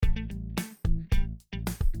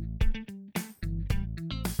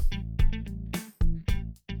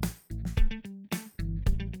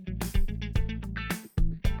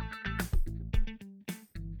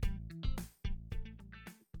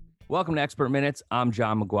Welcome to Expert Minutes. I'm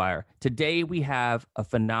John McGuire. Today we have a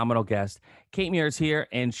phenomenal guest. Kate Muir is here,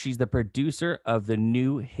 and she's the producer of the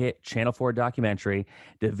new hit Channel 4 documentary,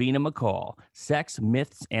 Davina McCall, Sex,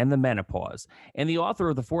 Myths, and the Menopause, and the author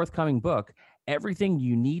of the forthcoming book, Everything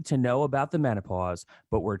You Need to Know About the Menopause,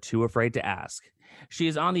 But We're Too Afraid to Ask. She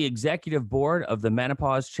is on the executive board of the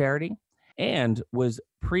Menopause Charity and was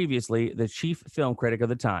previously the chief film critic of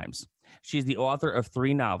the Times. She's the author of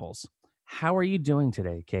 3 novels. How are you doing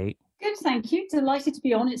today, Kate? Good, thank you. Delighted to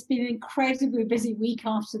be on. It's been an incredibly busy week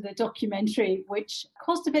after the documentary, which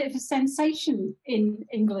caused a bit of a sensation in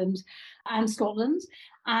England and Scotland.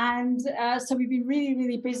 And so we've been really,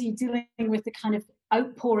 really busy dealing with the kind of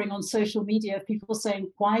outpouring on social media of people saying,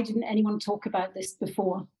 why didn't anyone talk about this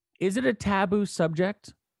before? Is it a taboo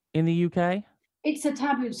subject in the UK? It's a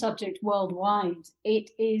taboo subject worldwide. It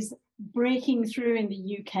is breaking through in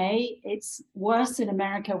the UK. It's worse in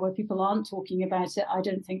America where people aren't talking about it, I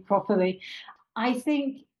don't think, properly. I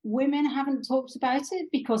think women haven't talked about it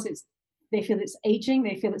because they feel it's aging,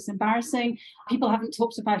 they feel it's embarrassing. People haven't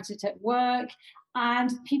talked about it at work, and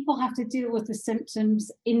people have to deal with the symptoms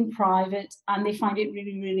in private, and they find it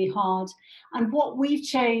really, really hard. And what we've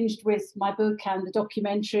changed with my book and the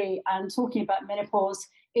documentary and talking about menopause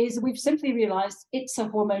is we've simply realized it's a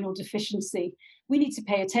hormonal deficiency. We need to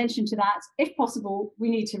pay attention to that. If possible, we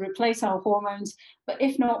need to replace our hormones. But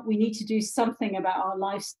if not, we need to do something about our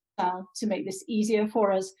lifestyle to make this easier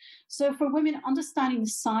for us. So for women, understanding the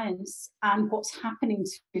science and what's happening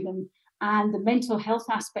to them and the mental health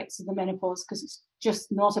aspects of the menopause, because it's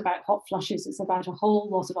just not about hot flushes, it's about a whole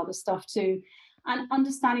lot of other stuff too. And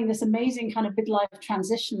understanding this amazing kind of midlife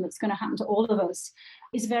transition that's going to happen to all of us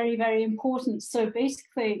is very, very important. So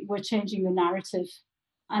basically, we're changing the narrative.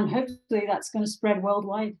 And hopefully that's going to spread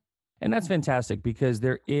worldwide. And that's fantastic because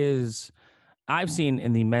I've seen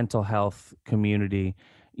in the mental health community,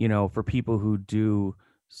 for people who do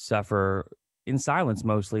suffer in silence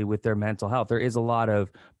mostly with their mental health, there is a lot of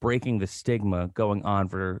breaking the stigma going on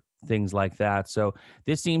for things like that. So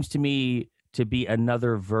this seems to me to be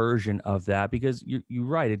another version of that because you're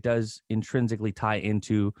right, it does intrinsically tie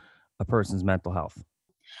into a person's mental health.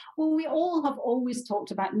 Well, we all have always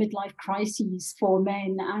talked about midlife crises for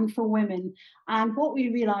men and for women. And what we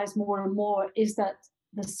realize more and more is that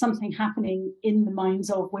there's something happening in the minds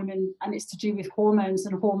of women, and it's to do with hormones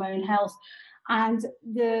and hormone health. And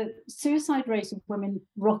the suicide rate of women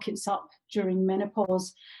rockets up during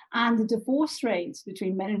menopause, and the divorce rate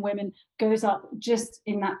between men and women goes up just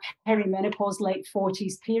in that perimenopause, late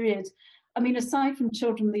 40s period. I mean, aside from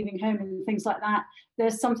children leaving home and things like that,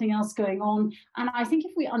 there's something else going on. And I think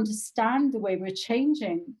if we understand the way we're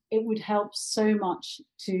changing, it would help so much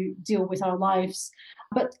to deal with our lives.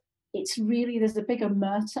 But it's really, there's a big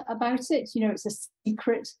omerta about it. It's a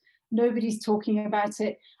secret. Nobody's talking about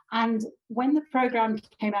it. And when the program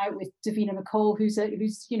came out with Davina McCall, who's a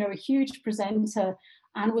huge presenter,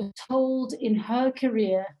 and was told in her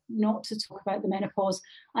career not to talk about the menopause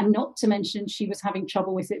and not to mention she was having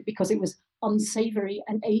trouble with it because it was unsavory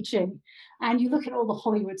and aging. And you look at all the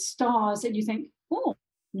Hollywood stars and you think, oh,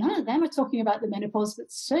 none of them are talking about the menopause,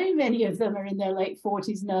 but so many of them are in their late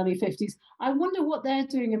 40s and early 50s. I wonder what they're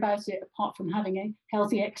doing about it apart from having a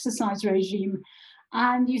healthy exercise regime.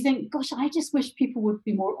 And you think, gosh, I just wish people would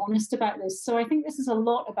be more honest about this. So I think this is a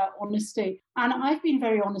lot about honesty. And I've been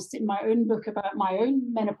very honest in my own book about my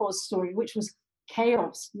own menopause story, which was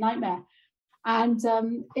chaos, nightmare. And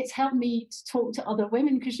it's helped me to talk to other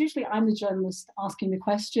women because usually I'm the journalist asking the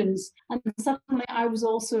questions. And suddenly I was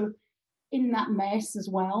also in that mess as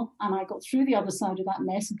well. And I got through the other side of that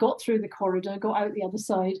mess, got through the corridor, got out the other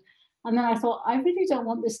side. And then I thought, I really don't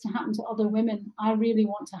want this to happen to other women. I really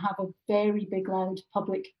want to have a very big, loud,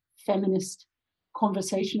 public, feminist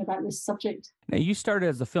conversation about this subject. Now, you started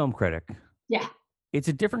as a film critic. Yeah. It's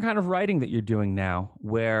a different kind of writing that you're doing now,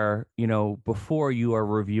 where, before you are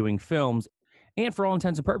reviewing films, and for all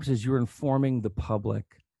intents and purposes, you're informing the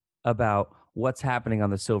public about what's happening on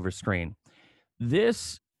the silver screen.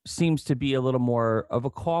 This seems to be a little more of a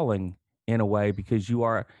calling in a way because you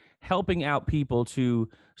are helping out people to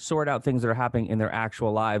sort out things that are happening in their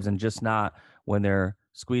actual lives and just not when they're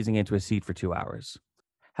squeezing into a seat for 2 hours.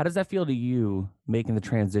 How does that feel to you, making the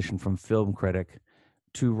transition from film critic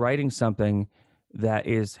to writing something that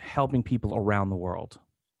is helping people around the world?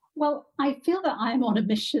 Well, I feel that I'm on a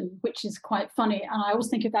mission, which is quite funny. And I always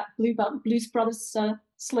think of that Blues Brothers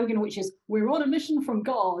slogan, which is, we're on a mission from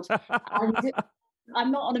God. And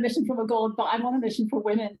I'm not on a mission from a God, but I'm on a mission for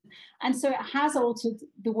women. And so it has altered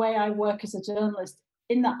the way I work as a journalist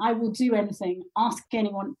in that I will do anything, ask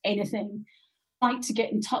anyone anything, like to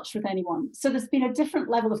get in touch with anyone. So there's been a different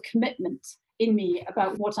level of commitment in me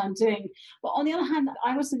about what I'm doing. But on the other hand,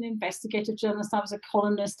 I was an investigative journalist, I was a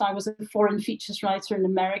columnist, I was a foreign features writer in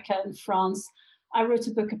America and France. I wrote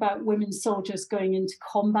a book about women soldiers going into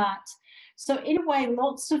combat. So, in a way,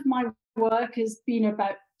 lots of my work has been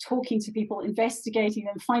about talking to people, investigating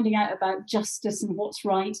them, finding out about justice and what's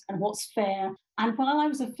right and what's fair. And while I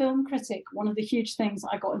was a film critic, one of the huge things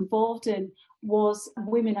I got involved in was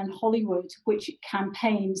Women in Hollywood, which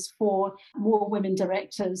campaigns for more women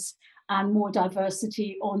directors and more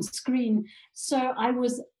diversity on screen. So I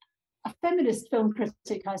was a feminist film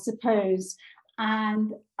critic, I suppose.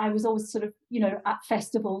 And I was always sort of, at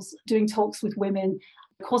festivals doing talks with women,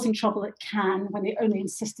 causing trouble at Cannes when they only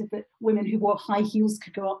insisted that women who wore high heels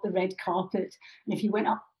could go up the red carpet. And if you went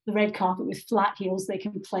up the red carpet with flat heels, they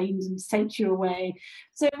complained and sent you away.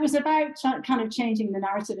 So it was about kind of changing the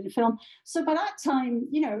narrative in film. So by that time,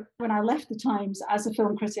 when I left the Times as a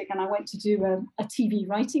film critic and I went to do a TV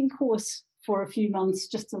writing course for a few months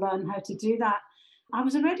just to learn how to do that, I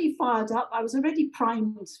was already fired up. I was already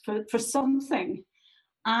primed for something.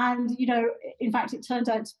 And, in fact, it turned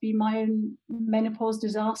out to be my own menopause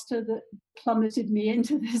disaster that plummeted me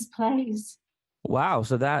into this place. Wow.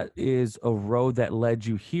 So that is a road that led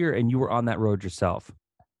you here, and you were on that road yourself.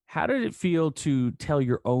 How did it feel to tell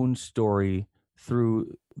your own story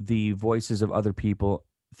through the voices of other people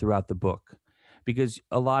throughout the book? Because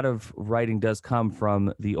a lot of writing does come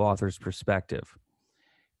from the author's perspective.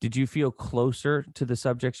 Did you feel closer to the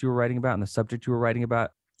subjects you were writing about and the subject you were writing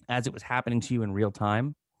about as it was happening to you in real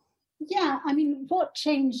time? Yeah, I mean, what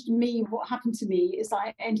changed me, what happened to me is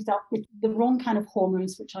I ended up with the wrong kind of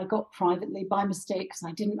hormones, which I got privately by mistake because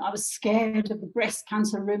I was scared of the breast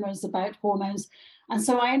cancer rumors about hormones. And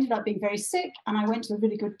so I ended up being very sick and I went to a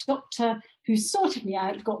really good doctor who sorted me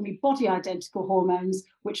out, got me body identical hormones,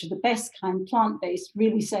 which are the best kind, plant-based,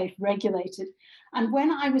 really safe, regulated. And when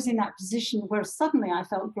I was in that position where suddenly I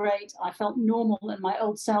felt great, I felt normal in my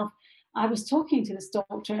old self, I was talking to this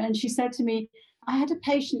doctor and she said to me, I had a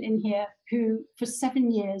patient in here who, for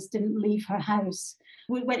 7 years, didn't leave her house.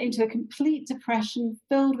 We went into a complete depression,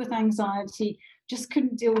 filled with anxiety, just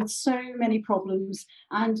couldn't deal with so many problems.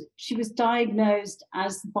 And she was diagnosed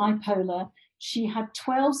as bipolar. She had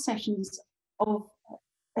 12 sessions of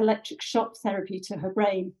electric shock therapy to her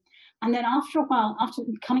brain. And then after a while, after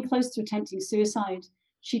coming close to attempting suicide,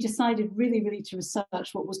 she decided really, really to research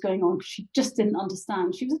what was going on because she just didn't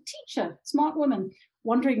understand. She was a teacher, smart woman,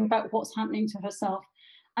 wondering about what's happening to herself.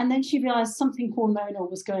 And then she realized something hormonal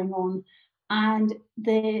was going on. And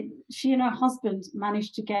she and her husband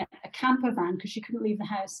managed to get a camper van because she couldn't leave the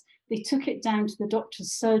house. They took it down to the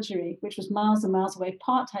doctor's surgery, which was miles and miles away,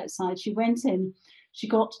 parked outside. She went in, she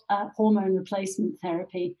got hormone replacement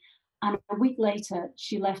therapy. And a week later,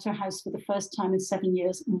 she left her house for the first time in 7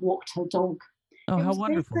 years and walked her dog. Oh, It how was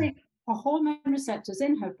wonderful. basically her hormone receptors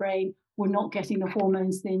in her brain were not getting the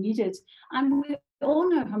hormones they needed. And we all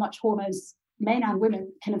know how much hormones, men and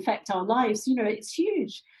women, can affect our lives. It's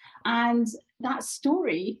huge. And that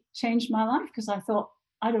story changed my life because I thought,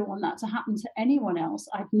 I don't want that to happen to anyone else.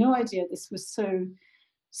 I had no idea this was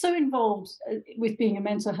so involved with being a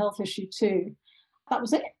mental health issue too. That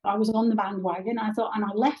was it. I was on the bandwagon. I thought, and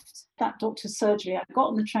I left that doctor's surgery. I got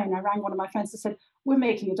on the train. I rang one of my friends and said, we're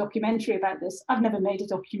making a documentary about this. I've never made a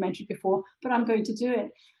documentary before, but I'm going to do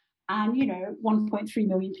it. And, 1.3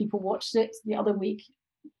 million people watched it the other week.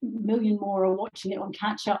 Million more are watching it on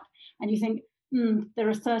catch up. And you think, there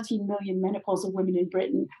are 13 million menopausal women in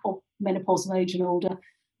Britain of menopausal age and older.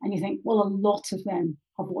 And you think, well, a lot of them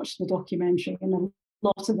have watched the documentary and a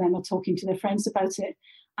lot of them are talking to their friends about it.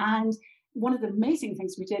 And one of the amazing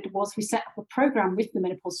things we did was we set up a program with the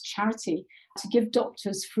menopause charity to give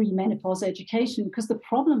doctors free menopause education because the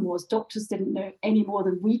problem was doctors didn't know any more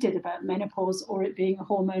than we did about menopause or it being a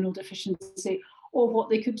hormonal deficiency or what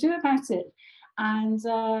they could do about it. And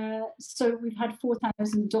so we've had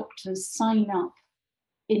 4,000 doctors sign up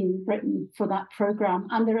in Britain for that program,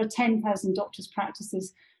 and there are 10,000 doctors'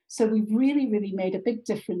 practices. So we've really, really made a big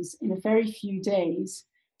difference in a very few days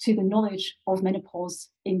to the knowledge of menopause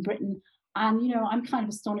in Britain. And, I'm kind of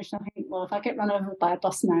astonished. I think, well, if I get run over by a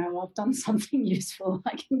bus now, I've done something useful.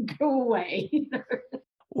 I can go away.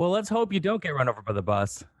 Well, let's hope you don't get run over by the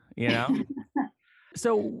bus, you know?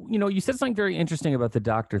 So, you said something very interesting about the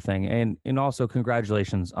doctor thing, and also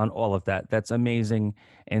congratulations on all of that. That's amazing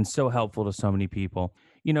and so helpful to so many people.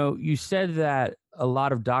 You said that a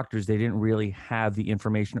lot of doctors, they didn't really have the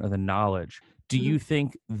information or the knowledge. Do you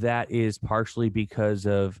think that is partially because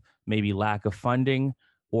of maybe lack of funding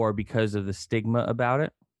or because of the stigma about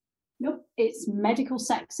it? Nope. It's medical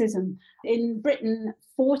sexism. In Britain,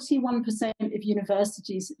 41% of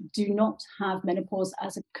universities do not have menopause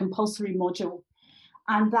as a compulsory module.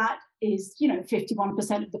 And that is,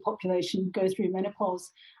 51% of the population go through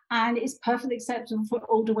menopause. And it's perfectly acceptable for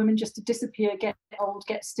older women just to disappear, get old,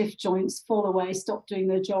 get stiff joints, fall away, stop doing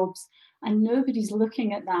their jobs. And nobody's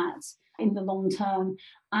looking at that in the long term.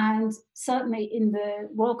 And certainly in the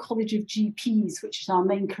Royal College of GPs, which is our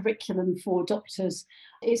main curriculum for doctors,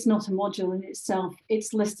 it's not a module in itself.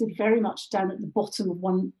 It's listed very much down at the bottom of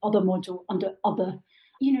one other module under other.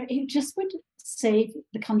 It just would save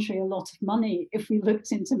the country a lot of money if we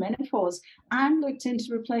looked into menopause and looked into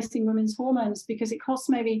replacing women's hormones, because it costs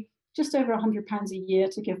maybe just over £100 a year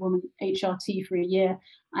to give women HRT for a year,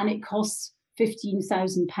 and it costs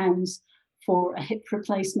 £15,000 for a hip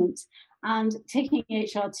replacement. And taking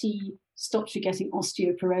HRT stops you getting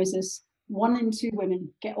osteoporosis. 1 in 2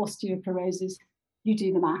 women get osteoporosis. You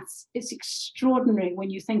do the maths. It's extraordinary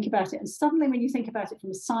when you think about it. And suddenly, when you think about it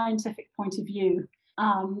from a scientific point of view,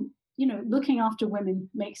 looking after women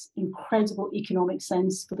makes incredible economic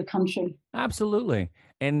sense for the country. Absolutely.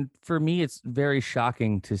 And for me, it's very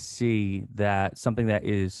shocking to see that something that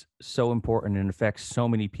is so important and affects so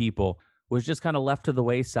many people was just kind of left to the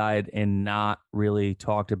wayside and not really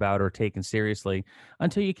talked about or taken seriously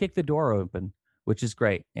until you kick the door open, which is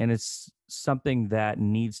great. And it's something that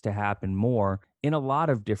needs to happen more in a lot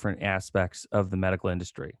of different aspects of the medical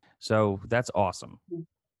industry. So that's awesome.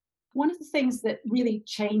 One of the things that really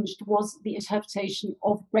changed was the interpretation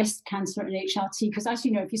of breast cancer and HRT. Because, as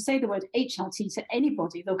you know, if you say the word HRT to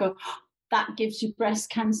anybody, they'll go, "Oh, that gives you breast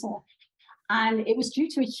cancer." And it was due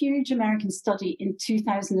to a huge American study in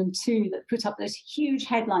 2002 that put up those huge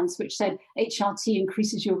headlines which said HRT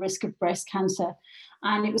increases your risk of breast cancer.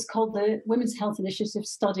 And it was called the Women's Health Initiative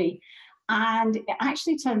Study. And it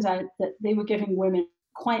actually turns out that they were giving women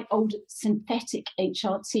quite old synthetic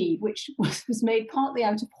HRT, which was made partly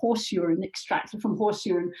out of horse urine, extracted from horse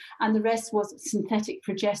urine, and the rest was synthetic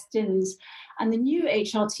progestins. And the new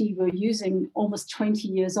HRT we're using almost 20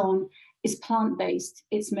 years on is plant-based.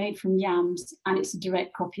 It's made from yams, and it's a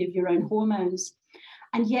direct copy of your own hormones.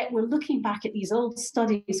 And yet we're looking back at these old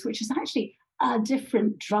studies, which is actually a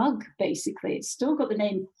different drug, basically. It's still got the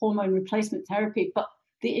name hormone replacement therapy, but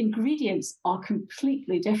the ingredients are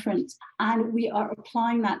completely different. And we are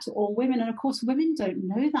applying that to all women. And of course, women don't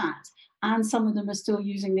know that. And some of them are still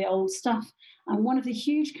using the old stuff. And one of the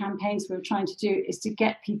huge campaigns we're trying to do is to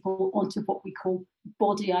get people onto what we call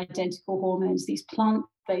body identical hormones, these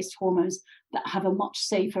plant-based hormones that have a much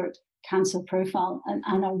safer cancer profile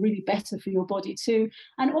and are really better for your body too.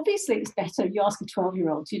 And obviously it's better. You ask a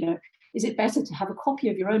 12-year-old, is it better to have a copy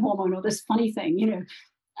of your own hormone or this funny thing,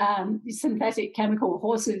 synthetic chemical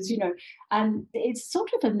horses, and it's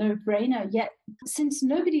sort of a no-brainer. Yet, since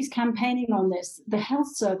nobody's campaigning on this, the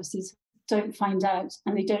health services don't find out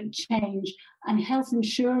and they don't change, and health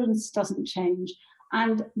insurance doesn't change.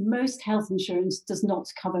 And most health insurance does not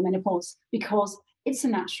cover menopause because it's a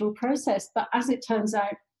natural process. But as it turns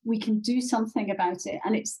out, we can do something about it.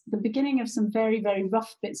 And it's the beginning of some very, very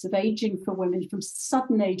rough bits of aging for women, from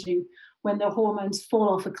sudden aging when their hormones fall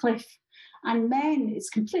off a cliff. And men, it's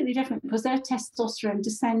completely different because their testosterone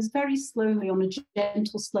descends very slowly on a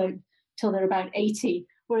gentle slope till they're about 80,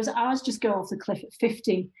 whereas ours just go off the cliff at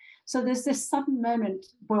 50. So there's this sudden moment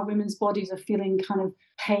where women's bodies are feeling kind of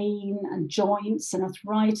pain and joints and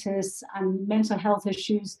arthritis and mental health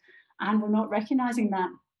issues, and we're not recognizing that.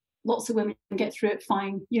 Lots of women get through it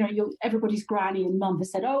fine. Everybody's granny and mum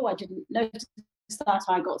has said, "Oh, I didn't notice that.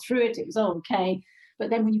 I got through it. It was all okay." But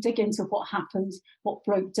then when you dig into what happened, what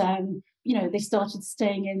broke down, they started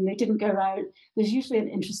staying in, they didn't go out. There's usually an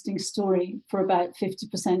interesting story for about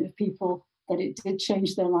 50% of people that it did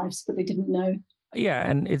change their lives, but they didn't know. Yeah,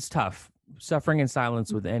 and it's tough. Suffering in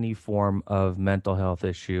silence with any form of mental health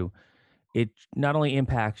issue, it not only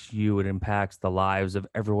impacts you, it impacts the lives of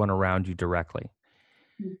everyone around you directly.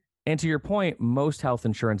 Mm. And to your point, most health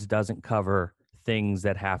insurance doesn't cover things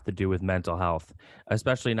that have to do with mental health,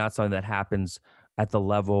 especially not something that happens at the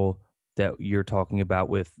level that you're talking about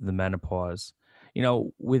with the menopause.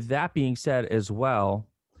 With that being said as well,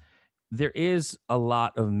 there is a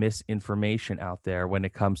lot of misinformation out there when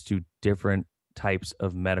it comes to different types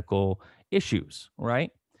of medical issues,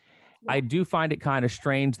 right? Yeah. I do find it kind of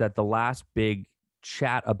strange that the last big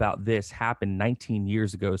chat about this happened 19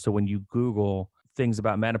 years ago. So when you Google things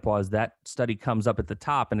about menopause, that study comes up at the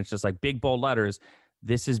top and it's just like big bold letters,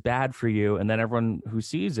 "This is bad for you." And then everyone who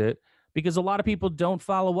sees it, because a lot of people don't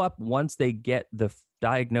follow up once they get the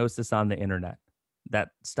diagnosis on the internet, that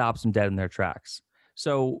stops them dead in their tracks.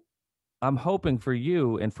 So I'm hoping for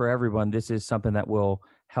you and for everyone, this is something that will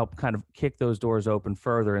help kind of kick those doors open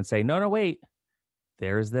further and say, no, no, wait,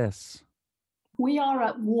 there's this. We are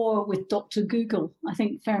at war with Dr. Google. I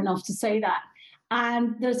think fair enough to say that.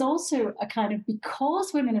 And there's also a kind of,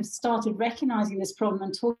 because women have started recognizing this problem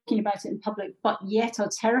and talking about it in public, but yet are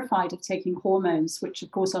terrified of taking hormones, which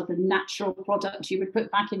of course are the natural product you would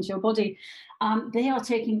put back into your body, they are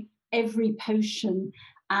taking every potion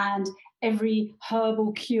and every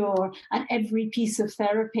herbal cure and every piece of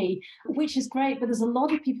therapy, which is great. But there's a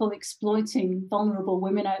lot of people exploiting vulnerable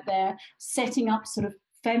women out there, setting up sort of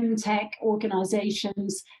femtech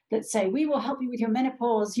organizations that say, we will help you with your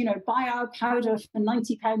menopause, buy our powder for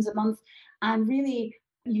 £90 a month. And really,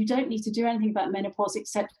 you don't need to do anything about menopause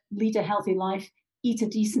except lead a healthy life, eat a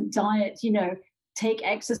decent diet, take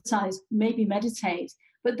exercise, maybe meditate.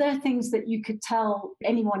 But there are things that you could tell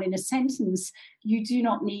anyone in a sentence. You do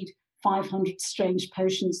not need 500 strange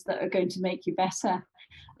potions that are going to make you better.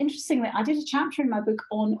 Interestingly, I did a chapter in my book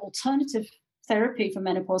on alternative therapy for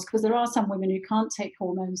menopause because there are some women who can't take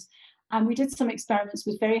hormones. And we did some experiments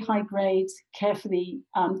with very high grade, carefully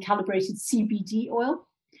calibrated CBD oil.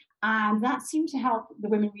 And that seemed to help the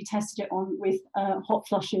women we tested it on with hot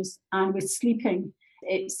flushes and with sleeping.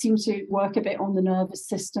 It seemed to work a bit on the nervous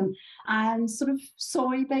system and sort of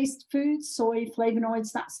soy-based foods, soy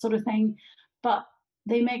flavonoids, that sort of thing. But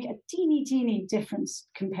they make a teeny difference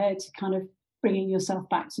compared to kind of bringing yourself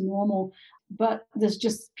back to normal. But there's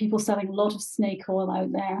just people selling a lot of snake oil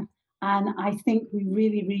out there. And I think we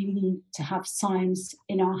really, really need to have science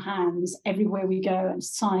in our hands everywhere we go, and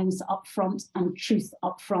science up front and truth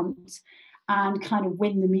up front, and kind of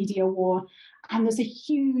win the media war. And there's a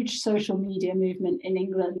huge social media movement in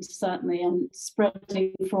England, certainly, and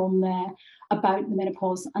spreading from there about the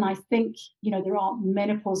menopause. And I think, there are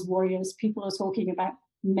menopause warriors. People are talking about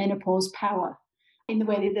menopause power in the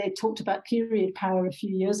way that they talked about period power a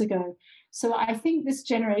few years ago. So I think this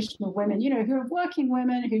generation of women, who are working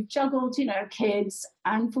women, who've juggled, kids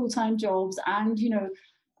and full-time jobs and,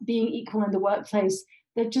 being equal in the workplace,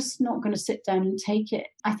 they're just not going to sit down and take it.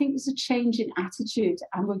 I think there's a change in attitude,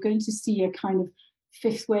 and we're going to see a kind of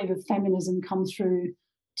fifth wave of feminism come through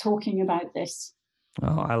talking about this.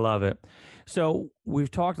 Oh, I love it. So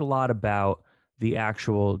we've talked a lot about the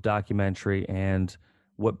actual documentary and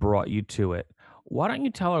what brought you to it. Why don't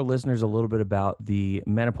you tell our listeners a little bit about the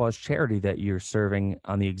menopause charity that you're serving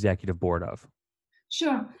on the executive board of?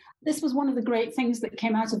 Sure. This was one of the great things that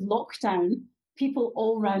came out of lockdown. People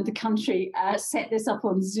all around the country set this up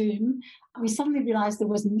on Zoom. We suddenly realized there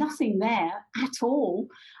was nothing there at all.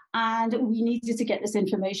 And we needed to get this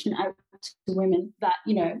information out to women that,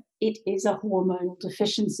 it is a hormonal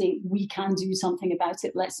deficiency. We can do something about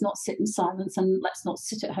it. Let's not sit in silence and let's not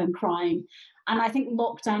sit at home crying. And I think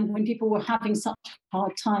lockdown, when people were having such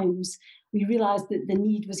hard times, we realized that the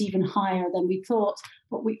need was even higher than we thought,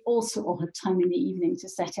 but we also all had time in the evening to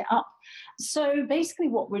set it up. So basically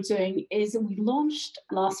what we're doing is we launched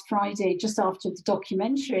last Friday, just after the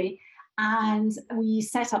documentary, and we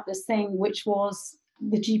set up this thing, which was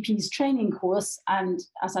the GP's training course. And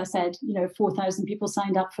as I said, 4,000 people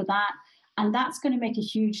signed up for that. And that's going to make a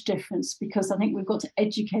huge difference, because I think we've got to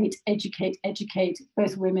educate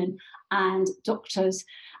both women and doctors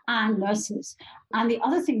and nurses. And the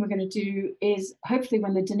other thing we're going to do is, hopefully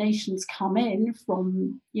when the donations come in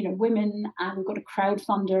from, women, and we've got a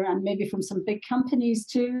crowdfunder and maybe from some big companies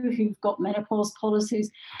too who've got menopause policies,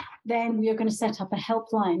 then we are going to set up a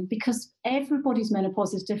helpline, because everybody's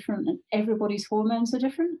menopause is different and everybody's hormones are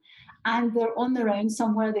different, and they're on their own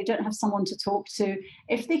somewhere. They don't have someone to talk to.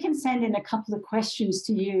 If they can send in a couple of questions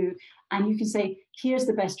to you and you can say, here's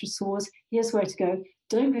the best resource, here's where to go.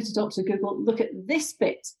 Don't go to Dr. Google. Look at this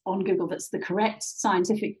bit on Google that's the correct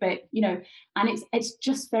scientific bit, and it's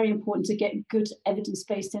just very important to get good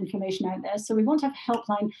evidence-based information out there. So we want to have a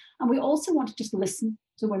helpline, and we also want to just listen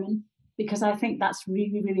to women, because I think that's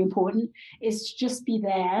really, really important, is to just be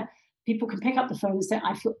there. People can pick up the phone and say,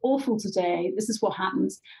 I feel awful today. This is what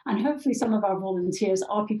happens. And hopefully some of our volunteers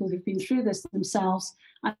are people who've been through this themselves,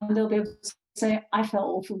 and they'll be able to say, I felt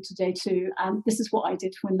awful today too, and this is what I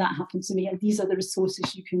did when that happened to me, and these are the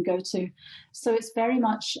resources you can go to. So it's very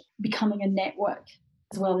much becoming a network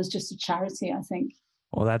as well as just a charity, I think.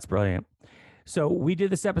 Well, that's brilliant. So we did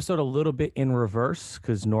this episode a little bit in reverse,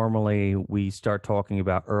 because normally we start talking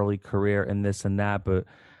about early career and this and that. But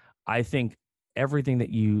I think everything that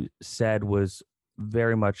you said was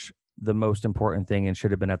very much the most important thing and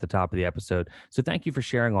should have been at the top of the episode. So thank you for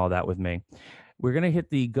sharing all that with me. We're going to hit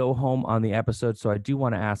the go home on the episode. So I do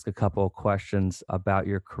want to ask a couple of questions about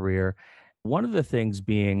your career. One of the things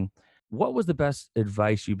being, what was the best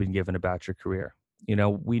advice you've been given about your career?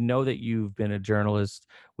 We know that you've been a journalist.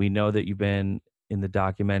 We know that you've been in the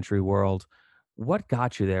documentary world. What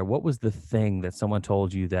got you there? What was the thing that someone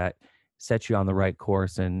told you that set you on the right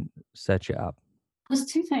course and set you up? There's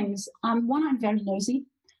two things. One, I'm very nosy.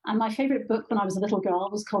 And my favorite book when I was a little girl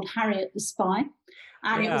was called Harriet the Spy.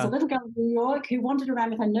 And it was a Yeah. little girl in New York who wandered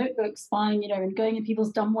around with her notebook spying, and going in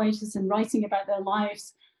people's dumbwaiters and writing about their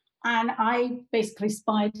lives. And I basically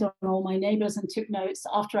spied on all my neighbors and took notes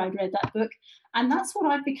after I'd read that book. And that's what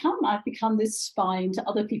I've become. I've become this spy into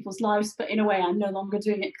other people's lives, but in a way, I'm no longer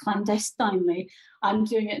doing it clandestinely. I'm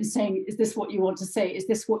doing it and saying, is this what you want to say? Is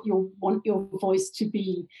this what you want your voice to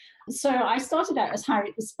be? So I started out as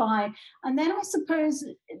Harriet the Spy. And then I suppose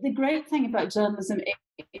the great thing about journalism,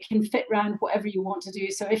 it can fit around whatever you want to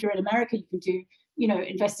do. So if you're in America, you can do,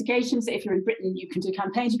 investigations. If you're in Britain, you can do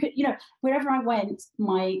campaigns. You could, wherever I went,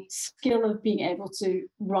 my skill of being able to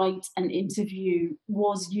write and interview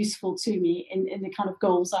was useful to me in the kind of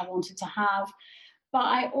goals I wanted to have. But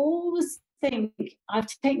I always think I've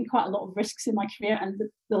taken quite a lot of risks in my career. And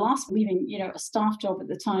the last leaving, a staff job at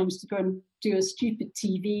the Times to go and do a stupid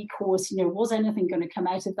TV course, was anything going to come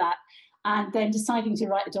out of that? And then deciding to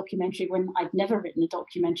write a documentary when I'd never written a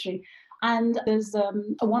documentary. And there's a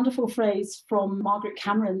wonderful phrase from Margaret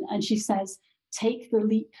Cameron, and she says, take the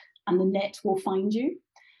leap and the net will find you.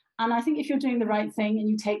 And I think if you're doing the right thing and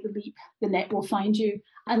you take the leap, the net will find you.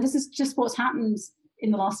 And this is just what's happened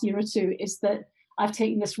in the last year or two, is that I've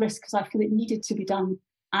taken this risk because I feel it needed to be done.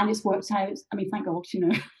 And it's worked out. I mean, thank God,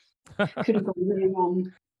 could have gone really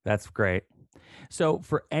wrong. That's great. So,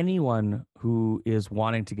 for anyone who is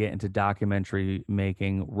wanting to get into documentary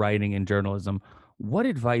making, writing, and journalism, what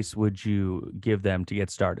advice would you give them to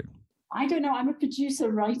get started? I don't know. I'm a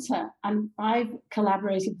producer writer and I've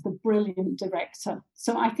collaborated with a brilliant director.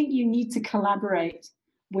 So I think you need to collaborate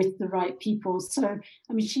with the right people. So,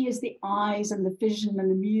 I mean, she has the eyes and the vision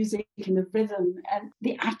and the music and the rhythm and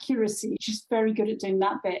the accuracy. She's very good at doing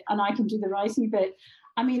that bit, and I can do the writing bit.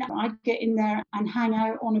 I mean, I'd get in there and hang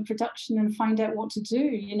out on a production and find out what to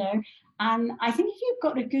do. And I think if you've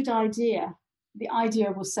got a good idea, the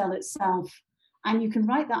idea will sell itself. And you can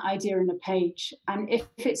write that idea in a page. And if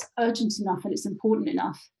it's urgent enough and it's important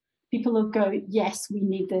enough, people will go, yes, we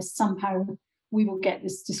need this. Somehow we will get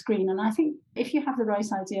this to screen. And I think if you have the right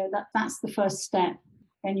idea, that's the first step.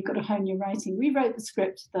 Then you've got to hone your writing. We wrote the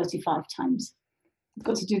script 35 times. You've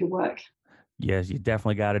got to do the work. Yes, you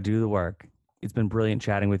definitely got to do the work. It's been brilliant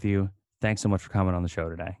chatting with you. Thanks so much for coming on the show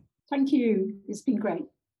today. Thank you. It's been great.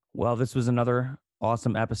 Well, this was another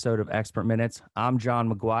awesome episode of Expert Minutes. I'm John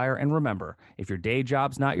McGuire. And remember, if your day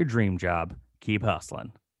job's not your dream job, keep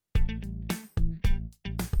hustling.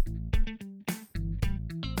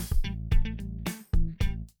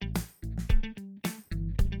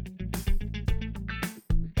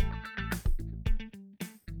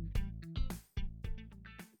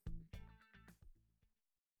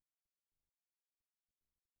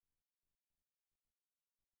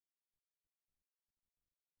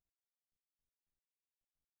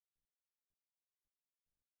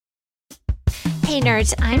 Hey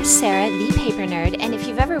nerds, I'm Sarah, the paper nerd, and if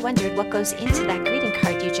you've ever wondered what goes into that greeting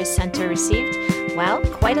card you just sent or received, well,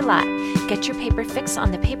 quite a lot. Get your paper fix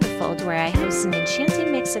on the Paperfold, where I host an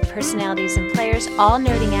enchanting mix of personalities and players, all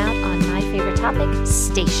nerding out on my favorite topic,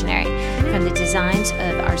 stationery. From the designs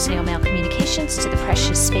of our snail mail communications to the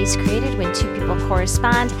precious space created when two people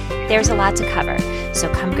correspond, there's a lot to cover.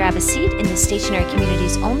 So come grab a seat in the stationery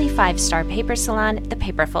community's only 5-star paper salon, the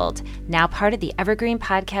Paperfold, now part of the Evergreen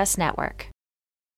Podcast Network.